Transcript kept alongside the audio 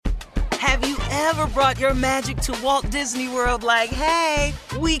Have you ever brought your magic to Walt Disney World like, hey,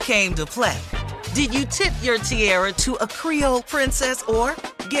 we came to play? Did you tip your tiara to a Creole princess or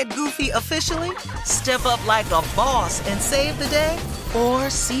get goofy officially? Step up like a boss and save the day? Or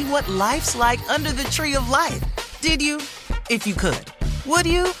see what life's like under the tree of life? Did you? If you could. Would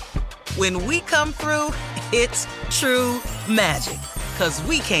you? When we come through, it's true magic. 'Cause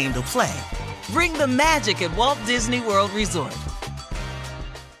we came to play. Bring the magic at Walt Disney World Resort.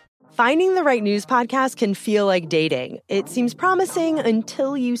 Finding the right news podcast can feel like dating. It seems promising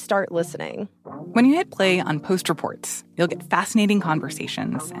until you start listening. When you hit play on Post Reports, you'll get fascinating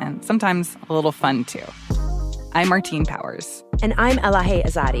conversations and sometimes a little fun, too. I'm Martine Powers. And I'm Elahe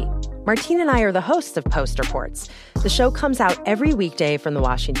Azadi. Martine and I are the hosts of Post Reports. The show comes out every weekday from the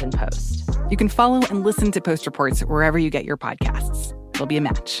Washington Post. You can follow and listen to Post Reports wherever you get your podcasts. It'll be a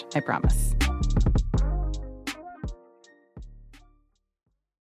match, I promise.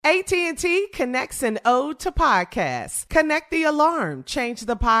 AT&T connects an ode to podcasts. Connect the alarm. Change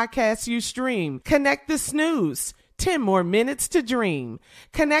the podcast you stream. Connect the snooze. 10 more minutes to dream.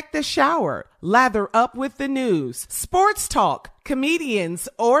 Connect the shower. Lather up with the news. Sports talk, comedians,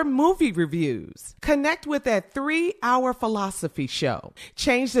 or movie reviews. Connect with that 3-hour philosophy show.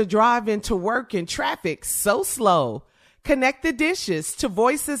 Change the drive into work in traffic so slow. Connect the dishes to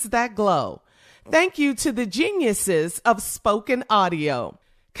voices that glow. Thank you to the geniuses of spoken audio.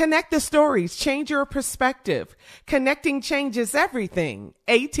 Connect the stories, change your perspective. Connecting changes everything.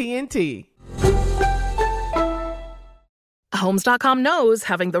 AT&T. Homes.com knows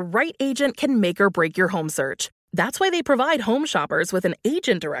having the right agent can make or break your home search. That's why they provide home shoppers with an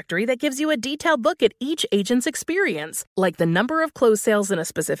agent directory that gives you a detailed look at each agent's experience, like the number of closed sales in a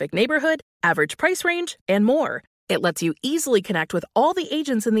specific neighborhood, average price range, and more. It lets you easily connect with all the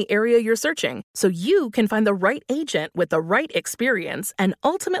agents in the area you're searching, so you can find the right agent with the right experience and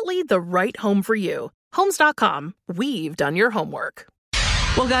ultimately the right home for you. Homes.com. We've done your homework.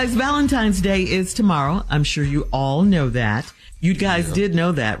 Well, guys, Valentine's Day is tomorrow. I'm sure you all know that. You guys did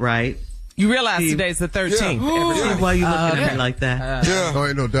know that, right? You realize today's the 13th. Yeah. Why are you looking at me like that? No,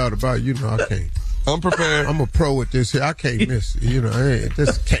 ain't no doubt about it. You know I can't. I'm prepared. I'm a pro at this here. I can't miss.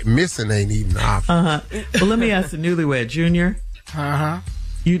 Missing ain't even an option. Well, let me ask the newlywed, Junior.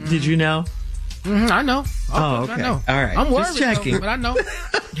 Did you know? I know. Oh, okay. I know. All right. I'm worried, just checking. but I know.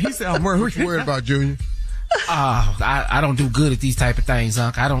 He said, I'm worried. What you worried about, Junior? I don't do good at these type of things,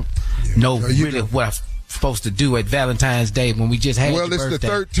 Unc. I don't know really what I'm supposed to do at Valentine's Day when we just had your birthday.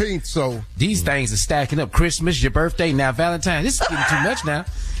 Well, it's the 13th, so. These things are stacking up. Christmas, your birthday, now Valentine. This is getting too much now.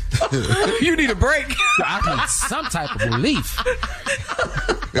 You need a break. I need some type of relief.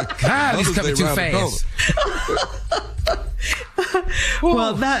 God, it's coming too fast.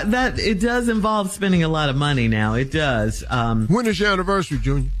 Well, that it does involve spending a lot of money now. It does. When is your anniversary,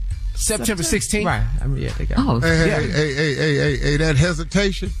 Junior? September 16th. Right. I mean, yeah, they got. Oh, hey, that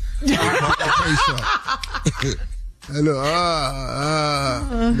hesitation. You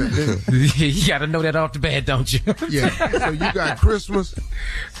gotta know that off the bat, don't you? Yeah. So you got Christmas.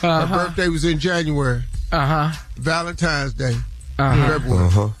 Her birthday was in January. Valentine's Day,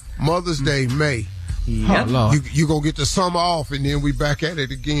 February. Mother's Day, May. Yep. Oh, Lord. You gonna get the summer off, and then we back at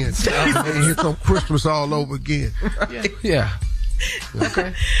it again. And here come Christmas all over again. Yeah.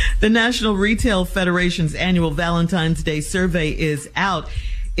 Okay. The National Retail Federation's annual Valentine's Day survey is out.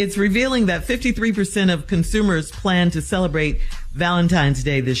 It's revealing that 53% of consumers plan to celebrate Valentine's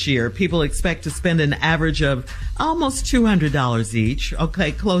Day this year. People expect to spend an average of almost $200 each.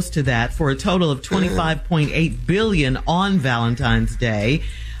 Okay, close to that, for a total of $25.8 billion on Valentine's Day.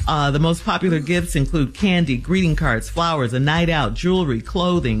 The most popular gifts include candy, greeting cards, flowers, a night out, jewelry,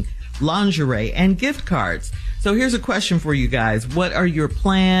 clothing, lingerie, and gift cards. So here's a question for you guys. What are your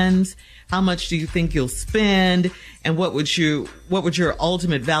plans? How much do you think you'll spend? And what would your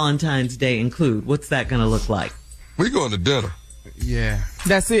ultimate Valentine's Day include? What's that going to look like? We going to dinner. Yeah.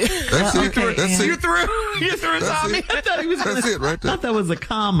 That's it. That's it. Okay, That's it. You're through, Tommy. I thought he was That's it right there. I thought that was a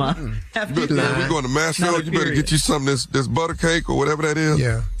comma. We're going to Mashville. You better get you some of this butter cake or whatever that is.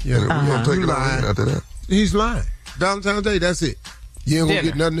 Yeah. We're going to take it out after that. He's lying. Valentine's Day, that's it. You ain't gonna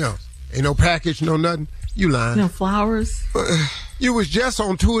get nothing else. Ain't no package, no nothing. You lying. No flowers. You was just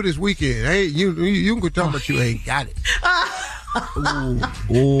on tour this weekend. Hey, you can talk about you ain't got it. And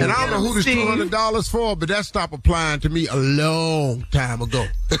I don't know who this $200 for, but that stopped applying to me a long time ago.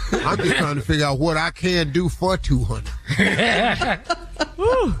 I'm just trying to figure out what I can do for $200.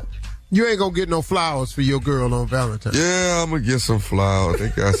 You ain't gonna get no flowers for your girl on Valentine's. Yeah, I'm gonna get some flowers. They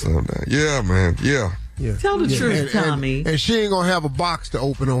got some now. Yeah, man. Yeah. Tell the truth, Tommy. And she ain't gonna have a box to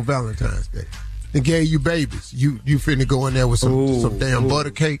open on Valentine's Day. They gave you babies. You finna go in there with some damn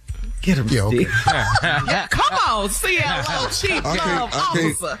butter cake. Get him, Steve. Come on, CLO, Chief Love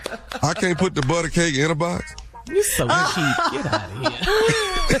Officer. I can't put the butter cake in a box. You're so cheap. Get out of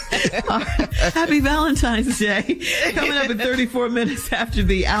here. Happy Valentine's Day. Coming up at 34 minutes after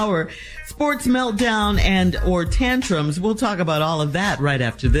the hour. Sports meltdown and or tantrums. We'll talk about all of that right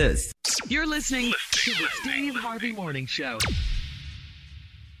after this. You're listening to the Steve Harvey Morning Show.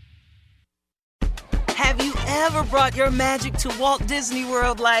 Have you ever brought your magic to Walt Disney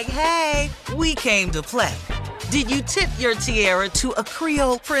World like, hey, we came to play? Did you tip your tiara to a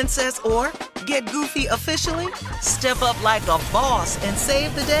Creole princess or get goofy officially? Step up like a boss and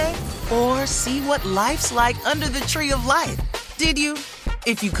save the day? Or see what life's like under the tree of life? Did you?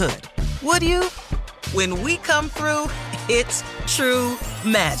 If you could. Would you? When we come through, it's true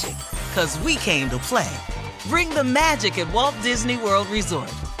magic. 'Cause we came to play. Bring the magic at Walt Disney World Resort.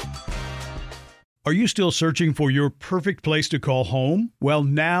 Are you still searching for your perfect place to call home? Well,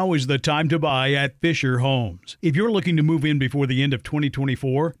 now is the time to buy at Fisher Homes. If you're looking to move in before the end of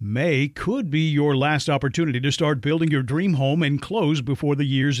 2024, May could be your last opportunity to start building your dream home and close before the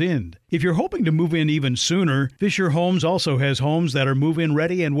year's end. If you're hoping to move in even sooner, Fisher Homes also has homes that are move-in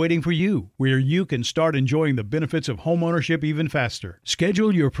ready and waiting for you, where you can start enjoying the benefits of homeownership even faster.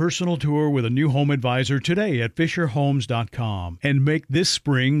 Schedule your personal tour with a new home advisor today at FisherHomes.com and make this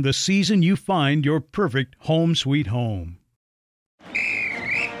spring the season you find your perfect home sweet home.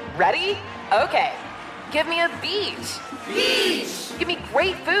 Ready? Okay. Give me a beach. Beach. Give me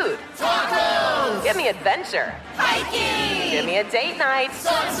great food. Tacos. Give me adventure. Hiking. Give me a date night.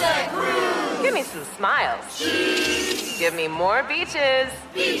 Sunset cruise. Give me some smiles. Cheese. Give me more beaches.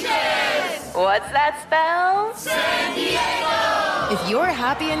 Beaches. What's that spell? San Diego. If you're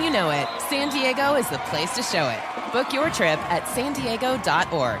happy and you know it, San Diego is the place to show it. Book your trip at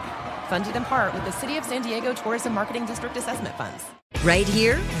sandiego.org. Funded in part with the City of San Diego Tourism Marketing District Assessment Funds. Right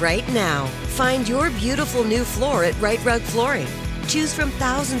here, right now. Find your beautiful new floor at Right Rug Flooring. Choose from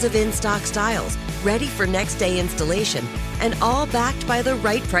thousands of in-stock styles, ready for next day installation, and all backed by the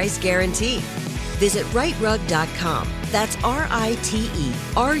right price guarantee. Visit rightrug.com. That's RITERUG.com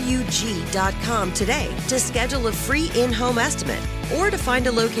today to schedule a free in-home estimate or to find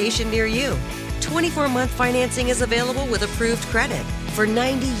a location near you. 24-month financing is available with approved credit. For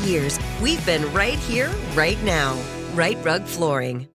 90 years, we've been right here, right now. Right Rug Flooring.